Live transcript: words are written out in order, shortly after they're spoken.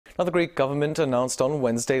Now, the Greek government announced on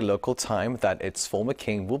Wednesday local time that its former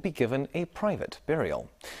king will be given a private burial.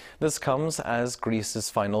 This comes as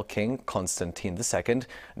Greece's final king, Constantine II,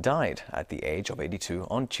 died at the age of 82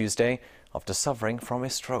 on Tuesday after suffering from a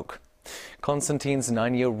stroke. Constantine's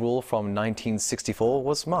 9-year rule from 1964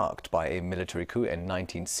 was marked by a military coup in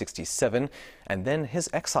 1967 and then his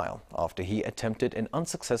exile after he attempted an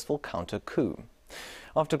unsuccessful counter-coup.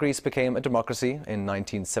 After Greece became a democracy in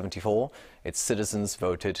 1974, its citizens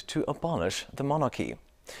voted to abolish the monarchy.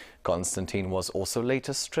 Constantine was also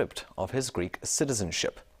later stripped of his Greek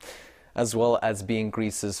citizenship. As well as being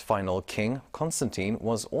Greece's final king, Constantine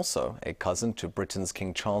was also a cousin to Britain's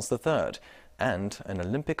King Charles III and an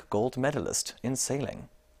Olympic gold medalist in sailing.